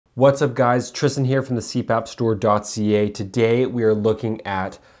What's up guys, Tristan here from the CPAPstore.ca. Today we are looking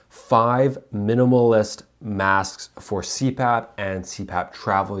at 5 minimalist masks for CPAP and CPAP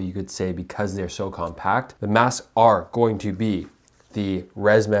travel, you could say, because they're so compact. The masks are going to be the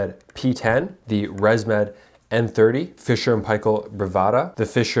ResMed P10, the ResMed N30, Fisher Paykel Brevida, the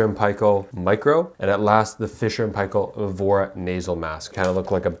Fisher Paykel Micro, and at last the Fisher Paykel Evora Nasal mask. Kind of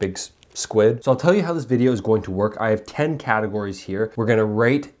look like a big squid. So I'll tell you how this video is going to work. I have 10 categories here. We're gonna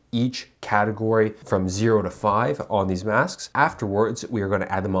rate each category from 0 to 5 on these masks. Afterwards, we are going to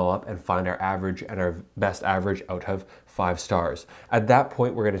add them all up and find our average and our best average out of 5 stars. At that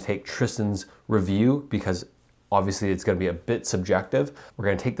point, we're going to take Tristan's review because obviously it's going to be a bit subjective. We're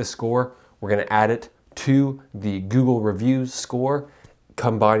going to take the score, we're going to add it to the Google reviews score,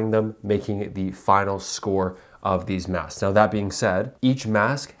 combining them, making it the final score of these masks. Now that being said, each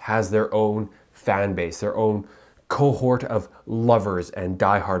mask has their own fan base, their own cohort of lovers and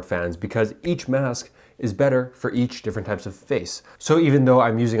diehard fans, because each mask is better for each different types of face. So even though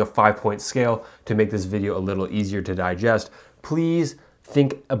I'm using a 5-point scale to make this video a little easier to digest, please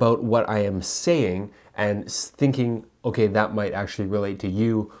think about what I am saying and thinking, okay, that might actually relate to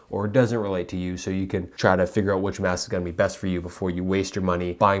you or doesn't relate to you, so you can try to figure out which mask is gonna be best for you before you waste your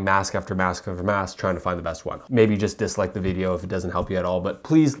money buying mask after mask after mask trying to find the best one. Maybe just dislike the video if it doesn't help you at all, but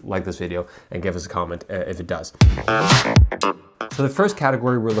please like this video and give us a comment if it does. So the first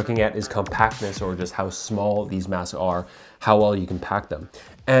category we're looking at is compactness, or just how small these masks are, how well you can pack them.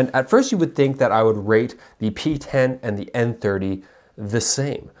 And at first you would think that I would rate the P10 and the N30 the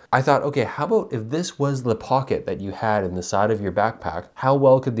same. I thought, okay, how about if this was the pocket that you had in the side of your backpack, how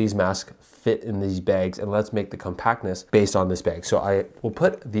well could these masks fit in these bags? And let's make the compactness based on this bag. So I will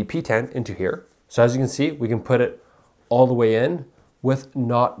put the P10 into here. So as you can see, we can put it all the way in with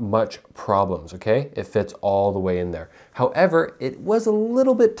not much problems, okay? It fits all the way in there. However, it was a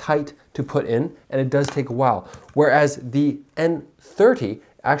little bit tight to put in, and it does take a while. Whereas the N30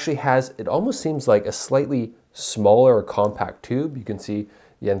 actually has, it almost seems like a slightly smaller or compact tube. You can see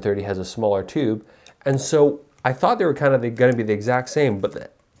the N30 has a smaller tube. And so I thought they were kind of gonna be the exact same, but the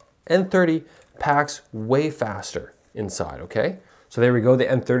N30 packs way faster inside, okay? So there we go, the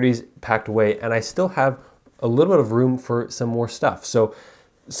N30's packed away, and I still have a little bit of room for some more stuff. So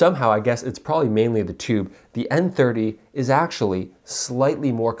somehow, I guess it's probably mainly the tube. The N30 is actually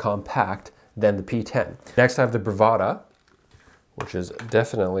slightly more compact than the P10. Next I have the Brevida, which is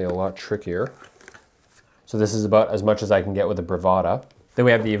definitely a lot trickier. So this is about as much as I can get with the Brevida. Then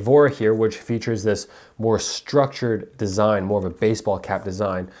we have the Evora here, which features this more structured design, more of a baseball cap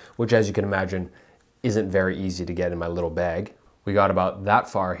design, which, as you can imagine, isn't very easy to get in my little bag. We got about that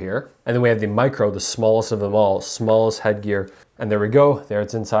far here. And then we have the Micro, the smallest of them all, smallest headgear. And there we go, there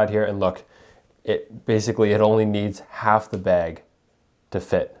it's inside here. And look, it only needs half the bag to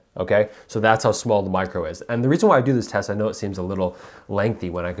fit. Okay, so that's how small the Micro is. And the reason why I do this test, I know it seems a little lengthy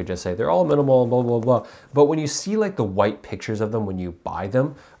when I could just say they're all minimal, blah, blah, blah. But when you see like the white pictures of them when you buy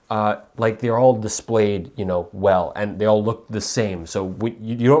them, like they're all displayed, you know, well, and they all look the same. So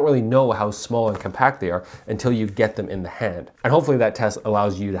you don't really know how small and compact they are until you get them in the hand. And hopefully that test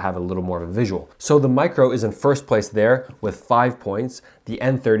allows you to have a little more of a visual. So the Micro is in first place there with 5 points. The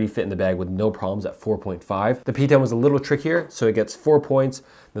N30 fit in the bag with no problems at 4.5. The P10 was a little trickier, so it gets 4 points.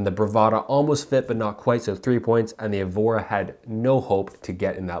 Then the Brevida almost fit, but not quite, so 3 points. And the Evora had no hope to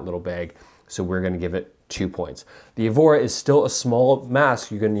get in that little bag, so we're gonna give it 2 points. The Evora is still a small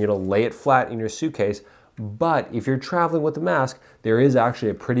mask. You can, lay it flat in your suitcase, but if you're traveling with the mask, there is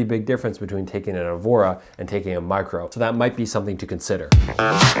actually a pretty big difference between taking an Evora and taking a Micro. So that might be something to consider.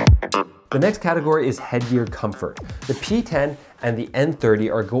 The next category is headgear comfort. The P10 and the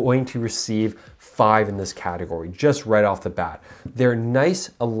N30 are going to receive 5 in this category, just right off the bat. Their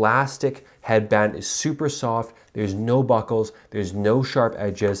nice elastic headband is super soft. There's no buckles, there's no sharp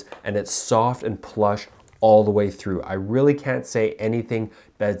edges, and it's soft and plush all the way through. I really can't say anything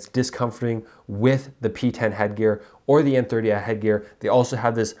that's discomforting with the P10 headgear or the N30 headgear. They also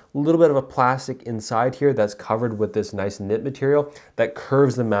have this little bit of a plastic inside here that's covered with this nice knit material that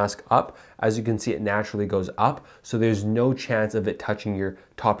curves the mask up. As you can see, it naturally goes up, so there's no chance of it touching your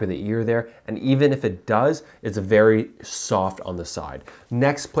top of the ear there. And even if it does, it's very soft on the side.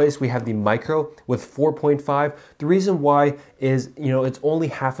 Next place, we have the Micro with 4.5. The reason why is, it's only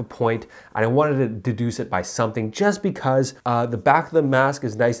half a point, and I wanted to deduce it by something just because the back of the mask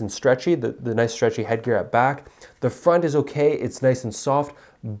is nice and stretchy, the nice stretchy headgear at back. The front is okay, it's nice and soft,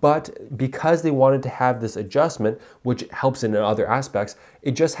 but because they wanted to have this adjustment, which helps in other aspects,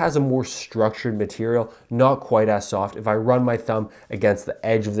 it just has a more structured material, not quite as soft. If I run my thumb against the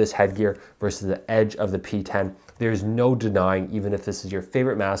edge of this headgear versus the edge of the P10, there's no denying, even if this is your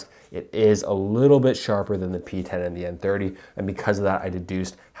favorite mask, it is a little bit sharper than the P10 and the N30. And because of that, I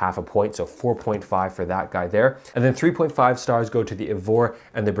deduced half a point, so 4.5 for that guy there. And then 3.5 stars go to the Evora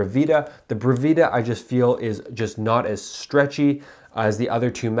and the Brevida. The Brevida, I just feel, is just not as stretchy as the other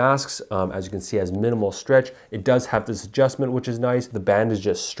two masks. As you can see, has minimal stretch. It does have this adjustment, which is nice. The band is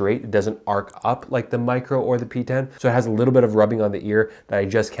just straight. It doesn't arc up like the Micro or the P10. So it has a little bit of rubbing on the ear that I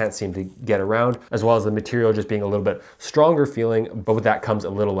just can't seem to get around, as well as the material just being a little bit stronger feeling, but with that comes a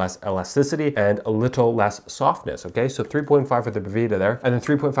little less elasticity and a little less softness, okay? So 3.5 for the Brevida there, and then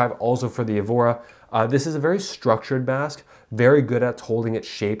 3.5 also for the Evora. This is a very structured mask, very good at holding its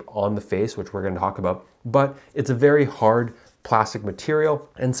shape on the face, which we're gonna talk about, but it's a very hard plastic material,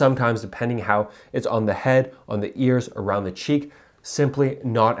 and sometimes depending how it's on the head, on the ears, around the cheek, simply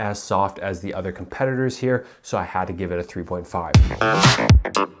not as soft as the other competitors here, so I had to give it a 3.5.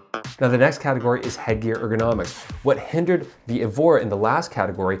 Now the next category is headgear ergonomics. What hindered the Evora in the last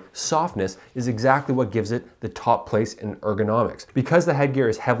category, softness, is exactly what gives it the top place in ergonomics. Because the headgear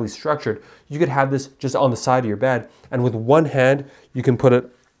is heavily structured, you could have this just on the side of your bed, and with one hand, you can put it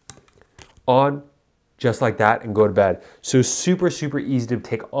on just like that and go to bed. So super, super easy to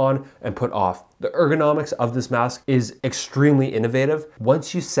take on and put off. The ergonomics of this mask is extremely innovative.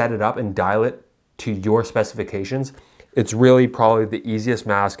 Once you set it up and dial it to your specifications, it's really probably the easiest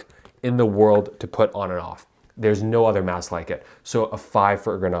mask in the world to put on and off. There's no other mask like it. So a 5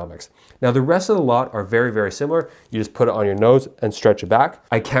 for ergonomics. Now the rest of the lot are very, very similar. You just put it on your nose and stretch it back.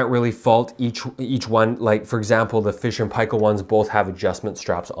 I can't really fault each one. Like for example, the Fisher and Paykel ones both have adjustment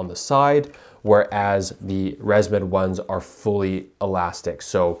straps on the side, whereas the ResMed ones are fully elastic.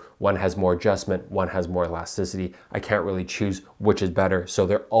 So one has more adjustment, one has more elasticity. I can't really choose which is better. So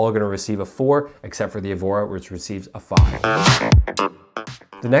they're all gonna receive a 4, except for the Evora, which receives a 5.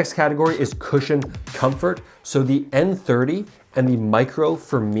 The next category is cushion comfort. So the N30 and the Micro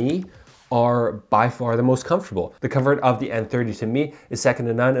for me are by far the most comfortable. The comfort of the N30 to me is second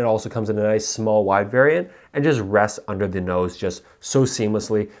to none. It also comes in a nice small wide variant and just rests under the nose just so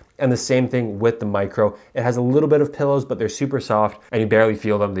seamlessly. And the same thing with the Micro. It has a little bit of pillows, but they're super soft and you barely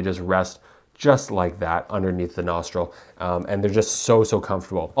feel them. They just rest just like that underneath the nostril. And they're just so, so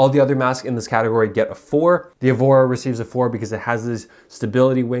comfortable. All the other masks in this category get a 4. The Evora receives a 4 because it has these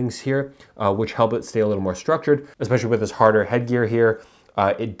stability wings here, which help it stay a little more structured, especially with this harder headgear here.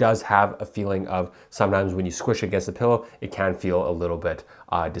 It does have a feeling of sometimes when you squish against the pillow, it can feel a little bit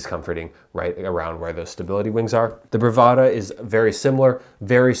discomforting right around where those stability wings are. The Brevida is very similar,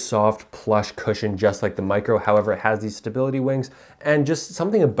 very soft, plush cushion, just like the Micro. However, it has these stability wings and just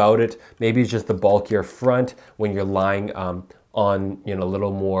something about it. Maybe it's just the bulkier front when you're lying on, you know, a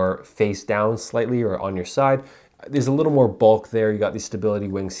little more face down slightly or on your side. There's a little more bulk there. You got these stability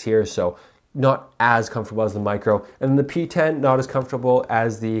wings here, so not as comfortable as the Micro. And the P10, not as comfortable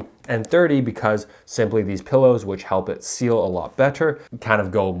as the N30 because simply these pillows, which help it seal a lot better, kind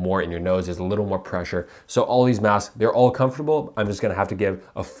of go more in your nose. There's a little more pressure. So all these masks, they're all comfortable. I'm just gonna have to give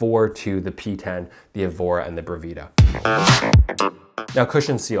a 4 to the P10, the Evora, and the Brevida. Now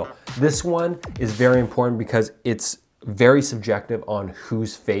cushion seal. This one is very important because it's very subjective on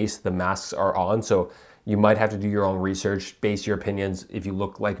whose face the masks are on. So you might have to do your own research, base your opinions. If you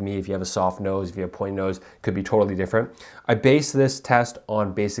look like me, if you have a soft nose, if you have a pointy nose, could be totally different. I base this test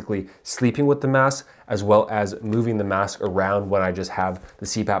on basically sleeping with the mask as well as moving the mask around when I just have the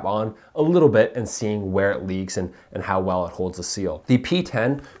CPAP on a little bit and seeing where it leaks and how well it holds the seal. The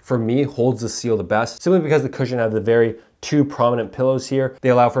P10 for me holds the seal the best simply because the cushion has the very 2 prominent pillows here. They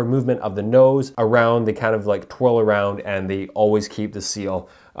allow for movement of the nose around, they kind of like twirl around and they always keep the seal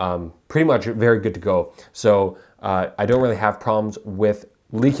pretty much very good to go. So I don't really have problems with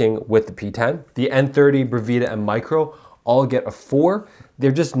leaking with the P10. The N30, Brevida, and Micro all get a 4.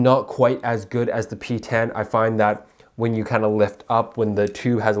 They're just not quite as good as the P10. I find that when you kind of lift up, when the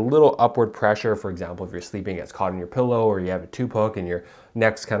tube has a little upward pressure, for example, if you're sleeping, it's caught in your pillow, or you have a tube hook and your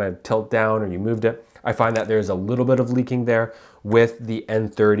neck's kind of tilt down or you moved it, I find that there's a little bit of leaking there with the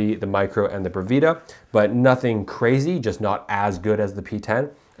N30, the Micro, and the Brevida, but nothing crazy, just not as good as the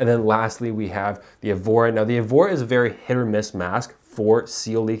P10. And then lastly, we have the Evora. Now the Evora is a very hit or miss mask for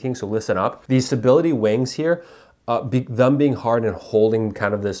seal leaking, so listen up. These stability wings here, them being hard and holding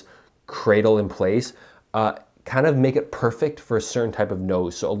kind of this cradle in place, kind of make it perfect for a certain type of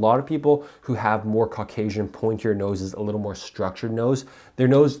nose. So a lot of people who have more Caucasian pointier noses, a little more structured nose, their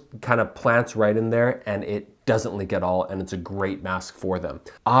nose kind of plants right in there and it doesn't leak at all, and it's a great mask for them.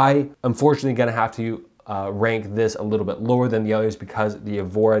 I unfortunately gonna have to rank this a little bit lower than the others because the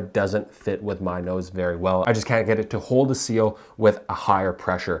Evora doesn't fit with my nose very well. I just can't get it to hold a seal with a higher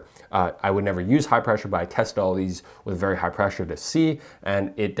pressure. I would never use high pressure, but I tested all these with very high pressure to see,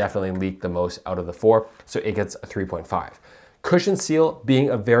 and it definitely leaked the most out of the 4, so it gets a 3.5. Cushion seal,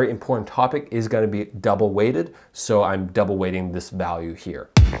 being a very important topic, is going to be double weighted, so I'm double weighting this value here.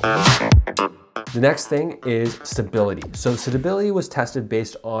 The next thing is stability. So stability was tested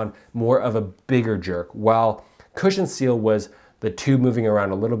based on more of a bigger jerk, while cushion seal was the tube moving around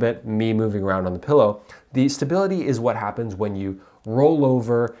a little bit, me moving around on the pillow. The stability is what happens when you roll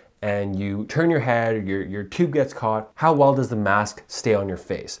over and you turn your head, your tube gets caught. How well does the mask stay on your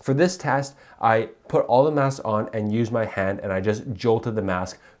face? For this test, I put all the masks on and used my hand and I just jolted the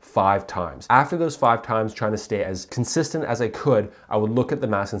mask 5 times. After those 5 times, trying to stay as consistent as I could, I would look at the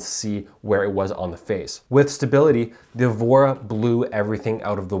mask and see where it was on the face. With stability, the Evora blew everything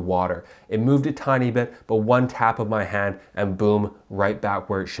out of the water. It moved a tiny bit, but one tap of my hand and boom, right back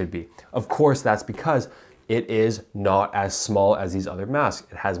where it should be. Of course, that's because it is not as small as these other masks.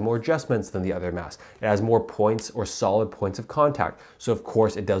 It has more adjustments than the other masks. It has more points or solid points of contact. So of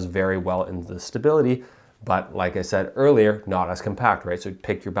course it does very well in the stability, but like I said earlier, not as compact, right? So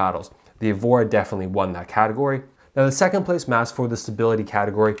pick your battles. The Evora definitely won that category. Now the second place mask for the stability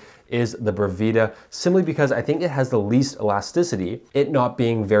category is the Brevida, simply because I think it has the least elasticity, it not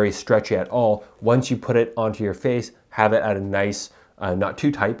being very stretchy at all. Once you put it onto your face, have it at a nice, not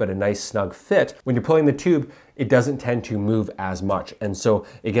too tight, but a nice snug fit. When you're pulling the tube, it doesn't tend to move as much. And so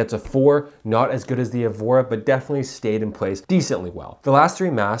it gets a 4, not as good as the Evora, but definitely stayed in place decently well. The last 3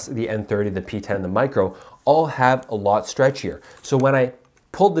 masks, the N30, the P10, and the Micro, all have a lot stretchier. So when I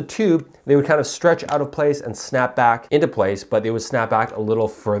pulled the tube, they would kind of stretch out of place and snap back into place, but they would snap back a little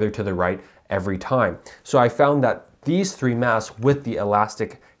further to the right every time. So I found that these 3 masks with the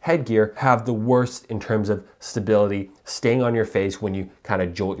elastic headgear have the worst in terms of stability, staying on your face when you kind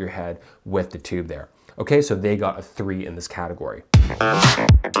of jolt your head with the tube there. Okay, so they got a 3 in this category.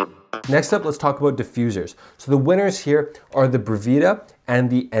 Next up, let's talk about diffusers. So the winners here are the Brevida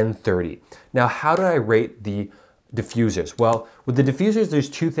and the N30. Now, how did I rate the diffusers? Well, with the diffusers, there's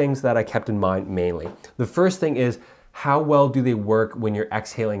 2 things that I kept in mind mainly. The first thing is, how well do they work when you're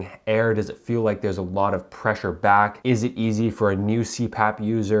exhaling air? Does it feel like there's a lot of pressure back? Is it easy for a new CPAP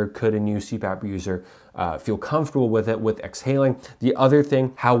user? Could a new CPAP user feel comfortable with it, with exhaling? The other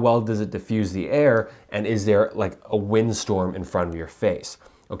thing, how well does it diffuse the air? And is there like a windstorm in front of your face?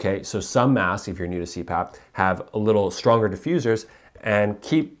 Okay, so some masks, if you're new to CPAP, have a little stronger diffusers and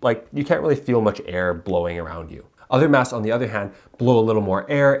you can't really feel much air blowing around you. Other masks, on the other hand, blow a little more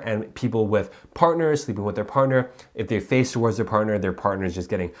air, and people with partners, sleeping with their partner, if they face towards their partner is just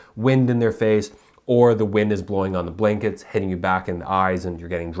getting wind in their face, or the wind is blowing on the blankets, hitting you back in the eyes, and you're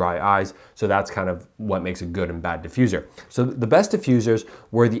getting dry eyes. So that's kind of what makes a good and bad diffuser. So the best diffusers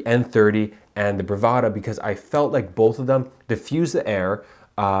were the N30 and the Brevida, because I felt like both of them diffused the air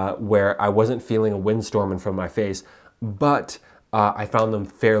where I wasn't feeling a windstorm in front of my face, but I found them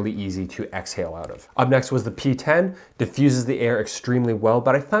fairly easy to exhale out of. Up next was the P10, diffuses the air extremely well,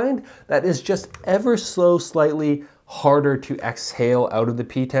 but I find that is just ever so slightly harder to exhale out of the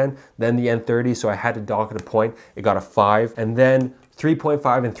P10 than the N30, so I had to dock it a point. It got a 5, and then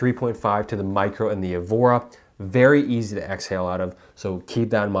 3.5 and 3.5 to the Micro and the Evora. Very easy to exhale out of, so keep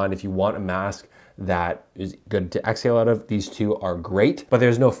that in mind if you want a mask that is good to exhale out of. These 2 are great, but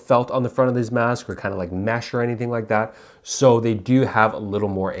there's no felt on the front of these masks or kind of like mesh or anything like that. So they do have a little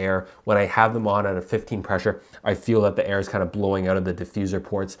more air. When I have them on at a 15 pressure, I feel that the air is kind of blowing out of the diffuser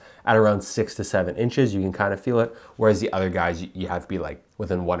ports at around 6 to 7 inches. You can kind of feel it. Whereas the other guys, you have to be like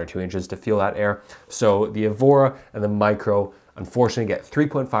within 1 or 2 inches to feel that air. So the Evora and the Micro, unfortunately, get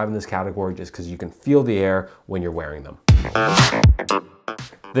 3.5 in this category just because you can feel the air when you're wearing them.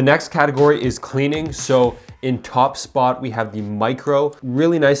 The next category is cleaning. So in top spot, we have the Micro.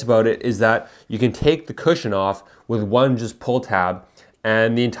 Really nice about it is that you can take the cushion off with one just pull tab,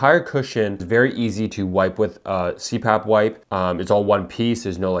 and the entire cushion is very easy to wipe with a CPAP wipe. It's all one piece.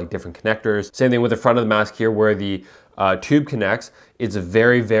 There's no like different connectors. Same thing with the front of the mask here where the tube connects. It's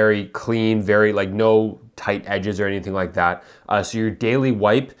very, very clean, very like no tight edges or anything like that. So your daily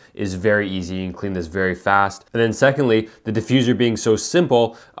wipe is very easy. You can clean this very fast. And then secondly, the diffuser being so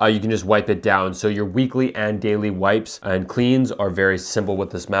simple, you can just wipe it down. So your weekly and daily wipes and cleans are very simple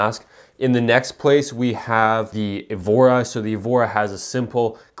with this mask. In the next place, we have the Evora. So the Evora has a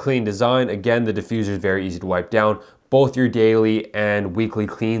simple, clean design. Again, the diffuser is very easy to wipe down. Both your daily and weekly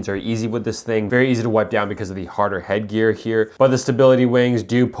cleans are easy with this thing. Very easy to wipe down because of the harder headgear here. But the stability wings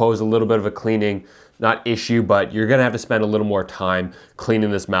do pose a little bit of a cleaning not issue, but you're gonna have to spend a little more time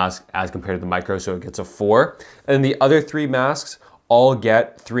cleaning this mask as compared to the Micro, so it gets a 4. And the other 3 masks all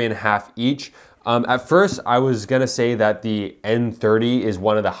get 3.5 each. At first, I was gonna say that the N30 is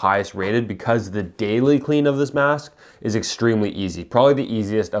one of the highest rated because the daily clean of this mask is extremely easy. Probably the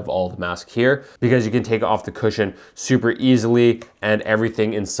easiest of all the masks here because you can take it off the cushion super easily and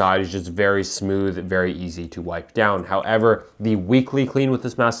everything inside is just very smooth, very easy to wipe down. However, the weekly clean with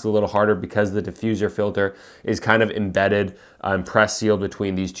this mask is a little harder because the diffuser filter is kind of embedded and press sealed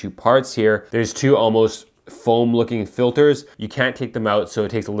between these 2 parts here. There's 2 almost foam looking filters. You can't take them out, so it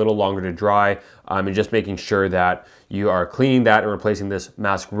takes a little longer to dry, and just making sure that you are cleaning that and replacing this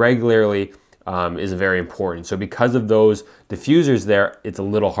mask regularly is very important. So because of those diffusers there, it's a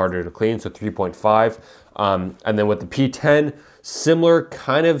little harder to clean, so 3.5. And then with the P10, similar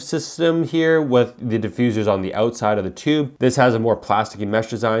kind of system here with the diffusers on the outside of the tube. This has a more plasticky mesh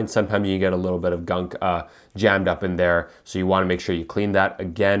design. Sometimes you get a little bit of gunk jammed up in there, so you want to make sure you clean that.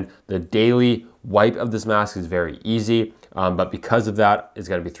 Again, the daily wipe of this mask is very easy, but because of that, it's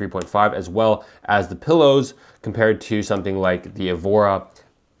got to be 3.5, as well as the pillows compared to something like the Evora,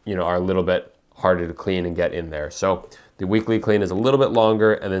 are a little bit harder to clean and get in there. So the weekly clean is a little bit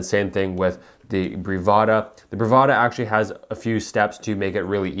longer, and then same thing with the Brevida. The Brevida actually has a few steps to make it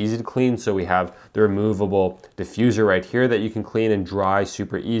really easy to clean. So we have the removable diffuser right here that you can clean and dry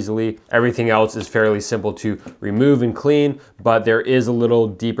super easily. Everything else is fairly simple to remove and clean, but there is a little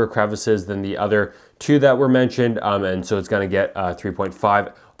deeper crevices than the other 2 that were mentioned, and so it's gonna get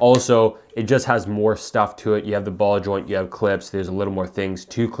 3.5. Also, it just has more stuff to it. You have the ball joint, you have clips, there's a little more things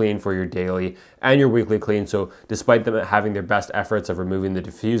to clean for your daily and your weekly clean. So despite them having their best efforts of removing the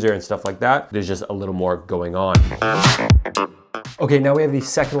diffuser and stuff like that, there's just a little more going on. Okay, now we have the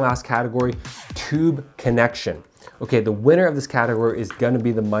second last category, tube connection. Okay, the winner of this category is gonna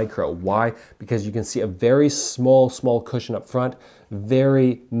be the Micro. Why? Because you can see a very small cushion up front,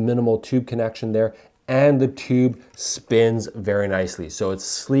 very minimal tube connection there, and the tube spins very nicely. So it's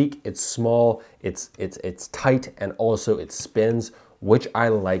sleek, it's small, it's tight, and also it spins, which I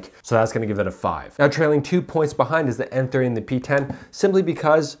like. So that's gonna give it a 5. Now trailing 2 points behind is the N30 and the P10, simply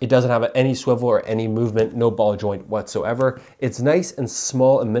because it doesn't have any swivel or any movement, no ball joint whatsoever. It's nice and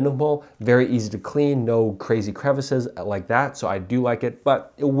small and minimal, very easy to clean, no crazy crevices like that. So I do like it,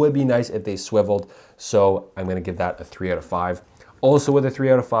 but it would be nice if they swiveled. So I'm gonna give that a 3 out of 5. Also with a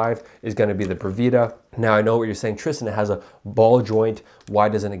 3 out of 5 is gonna be the Brevida. Now I know what you're saying, Tristan, it has a ball joint. Why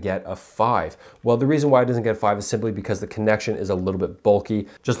doesn't it get a 5? Well, the reason why it doesn't get a 5 is simply because the connection is a little bit bulky.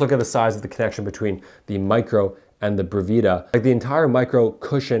 Just look at the size of the connection between the Micro and the Brevida. Like the entire Micro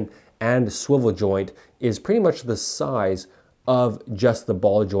cushion and swivel joint is pretty much the size of just the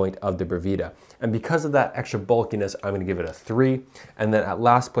ball joint of the Brevida. And because of that extra bulkiness, I'm gonna give it a 3. And then at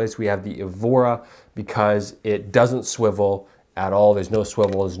last place, we have the Evora, because it doesn't swivel at all. There's no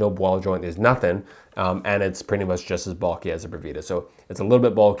swivel, there's no ball joint, there's nothing. And it's pretty much just as bulky as a Brevida. So it's a little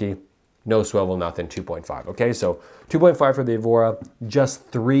bit bulky, no swivel, nothing, 2.5. Okay, so 2.5 for the Evora, just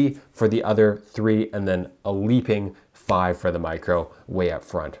 3 for the other 3, and then a leaping 5 for the Micro way up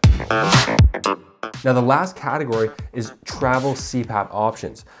front. Now the last category is travel CPAP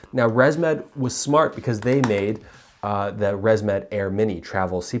options. Now ResMed was smart because they made the ResMed Air Mini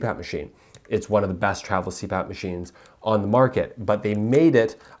travel CPAP machine. It's one of the best travel CPAP machines on the market, but they made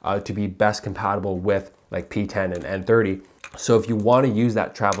it to be best compatible with like P10 and N30. So if you want to use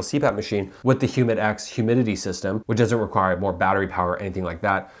that travel CPAP machine with the HumidX humidity system, which doesn't require more battery power or anything like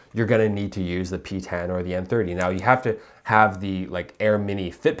that, you're going to need to use the P10 or the N30. Now you have to have the like Air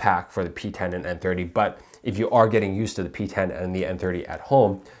Mini Fit Pack for the P10 and N30, but if you are getting used to the P10 and the N30 at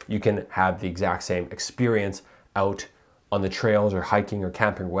home, you can have the exact same experience out on the trails or hiking or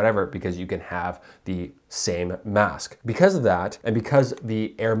camping or whatever, because you can have the same mask. Because of that, and because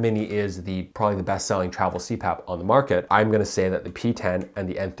the Air Mini is probably the best selling travel CPAP on the market, I'm gonna say that the P10 and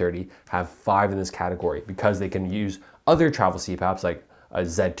the N30 have 5 in this category, because they can use other travel CPAPs like a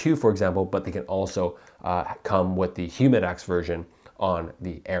Z2, for example, but they can also come with the HumidX version on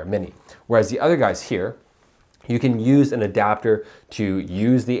the Air Mini. Whereas the other guys here, you can use an adapter to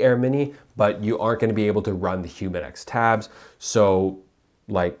use the Air Mini, but you aren't going to be able to run the HumidX tabs. So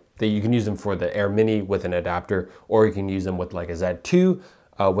you can use them for the Air Mini with an adapter, or you can use them with like a Z2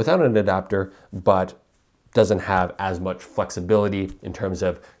 without an adapter, but doesn't have as much flexibility in terms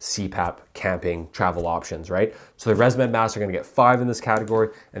of CPAP camping travel options, right? So the ResMed masks are going to get 5 in this category,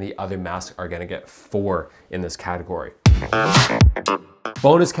 and the other masks are going to get 4 in this category.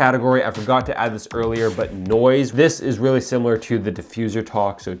 Bonus category, I forgot to add this earlier, but noise. This is really similar to the diffuser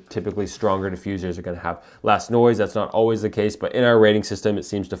talk. So typically stronger diffusers are gonna have less noise. That's not always the case, but in our rating system, it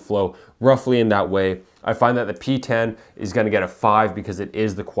seems to flow roughly in that way. I find that the P10 is gonna get a 5 because it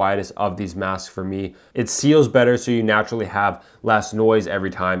is the quietest of these masks for me. It seals better, so you naturally have less noise every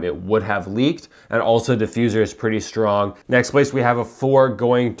time it would have leaked. And also diffuser is pretty strong. Next place, we have a 4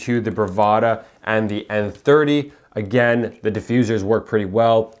 going to the Brevida and the N30. Again, the diffusers work pretty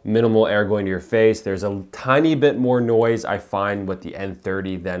well, minimal air going to your face. There's a tiny bit more noise I find with the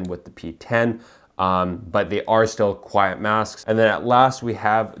N30 than with the P10, but they are still quiet masks. And then at last, we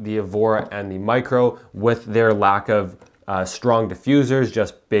have the Evora and the Micro with their lack of strong diffusers,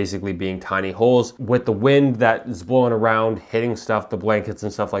 just basically being tiny holes. With the wind that is blowing around, hitting stuff, the blankets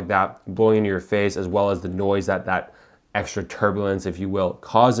and stuff like that, blowing into your face, as well as the noise that extra turbulence, if you will,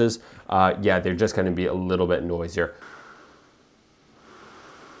 causes, yeah, they're just gonna be a little bit noisier.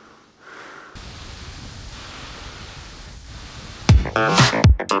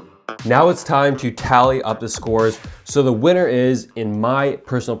 Now it's time to tally up the scores. So the winner is, in my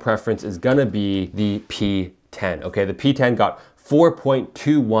personal preference, is gonna be the P10, okay? The P10 got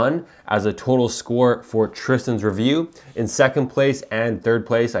 4.21 as a total score for Tristan's review. In second place and third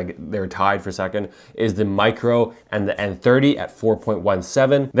place, they're tied for second, is the Micro and the N30 at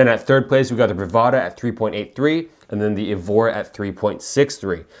 4.17. Then at third place, we got the Brevida at 3.83, and then the Evora at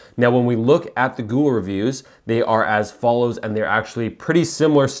 3.63. Now, when we look at the Google reviews, they are as follows, and they're actually pretty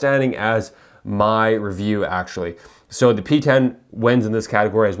similar standing as my review, actually. So the P10 wins in this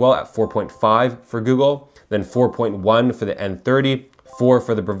category as well at 4.5 for Google, then 4.1 for the N30, 4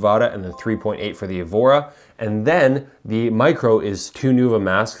 for the Brevida, and then 3.8 for the Evora. And then the Micro is too new of a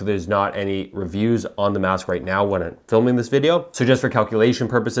mask, so there's not any reviews on the mask right now when I'm filming this video. So just for calculation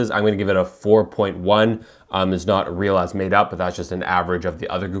purposes, I'm gonna give it a 4.1. It's not real as made up, but that's just an average of the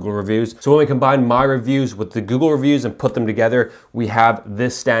other Google reviews. So when we combine my reviews with the Google reviews and put them together, we have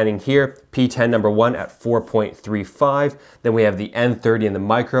this standing here, P10 number 1 at 4.35. Then we have the N30 and the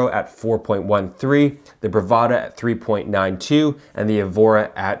Micro at 4.13, the Brevida at 3.92, and the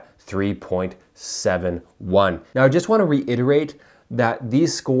Evora at 3.71. Now I just want to reiterate that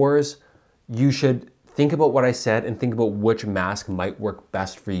these scores, you should think about what I said and think about which mask might work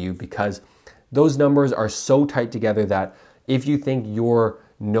best for you, because those numbers are so tight together that if you think your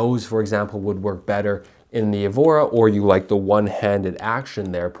nose, for example, would work better in the Evora, or you like the one-handed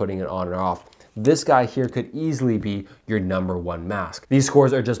action there, putting it on and off, this guy here could easily be your number 1 mask. These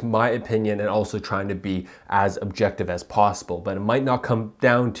scores are just my opinion and also trying to be as objective as possible, but it might not come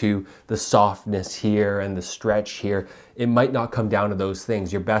down to the softness here and the stretch here. It might not come down to those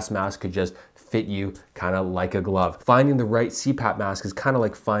things. Your best mask could just fit you kind of like a glove. Finding the right CPAP mask is kind of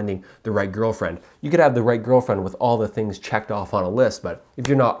like finding the right girlfriend. You could have the right girlfriend with all the things checked off on a list, but if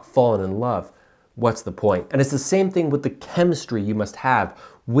you're not falling in love, what's the point? And it's the same thing with the chemistry you must have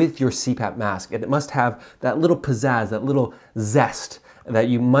with your CPAP mask. And it must have that little pizzazz, that little zest that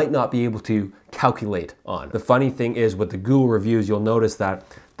you might not be able to calculate on. The funny thing is with the Google reviews, you'll notice that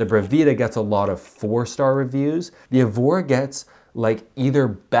the Brevida gets a lot of 4-star reviews. The Evora gets like either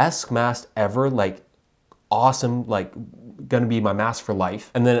best mask ever, like awesome, like gonna be my mask for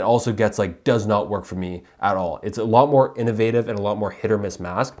life. And then it also gets like does not work for me at all. It's a lot more innovative and a lot more hit or miss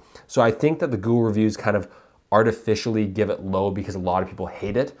mask. So I think that the Google reviews kind of artificially give it low because a lot of people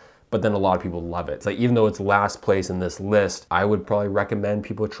hate it, but then a lot of people love it. It's like, even though it's last place in this list, I would probably recommend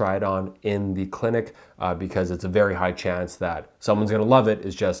people try it on in the clinic because it's a very high chance that someone's gonna love it.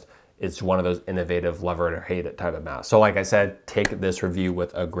 It's one of those innovative love it or hate it type of masks. So like I said, take this review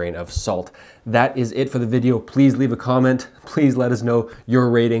with a grain of salt. That is it for the video. Please leave a comment. Please let us know your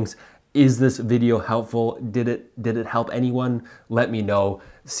ratings. Is this video helpful? Did it help anyone? Let me know.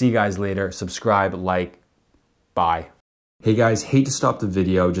 See you guys later. Subscribe, like, bye. Hey guys, hate to stop the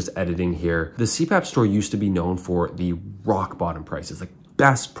video, just editing here. The CPAP store used to be known for the rock bottom prices, like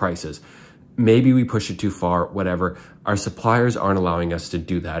best prices. Maybe we push it too far, whatever. Our suppliers aren't allowing us to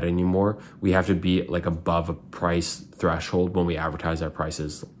do that anymore. We have to be like above a price threshold when we advertise our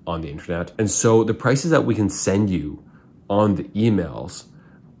prices on the internet. And so the prices that we can send you on the emails,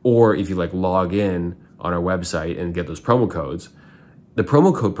 or if you like log in on our website and get those promo codes, the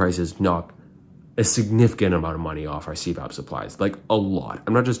promo code prices knock a significant amount of money off our CPAP supplies, like a lot.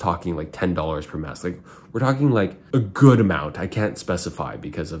 I'm not just talking like $10 per mask. Like we're talking like a good amount. I can't specify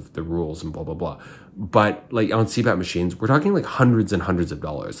because of the rules and blah, blah, blah. But like on CPAP machines, we're talking like hundreds and hundreds of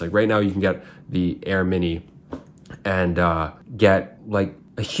dollars. Like right now you can get the Air Mini and get like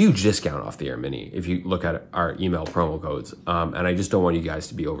a huge discount off the Air Mini if you look at our email promo codes. And I just don't want you guys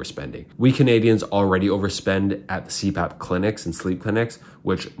to be overspending. We Canadians already overspend at the CPAP clinics and sleep clinics,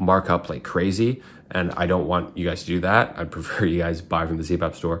 which mark up like crazy. And I don't want you guys to do that. I prefer you guys buy from the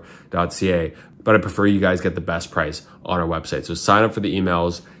CPAPstore.ca, but I prefer you guys get the best price on our website. So sign up for the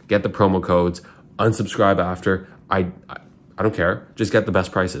emails, get the promo codes, unsubscribe after. I don't care, just get the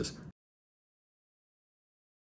best prices.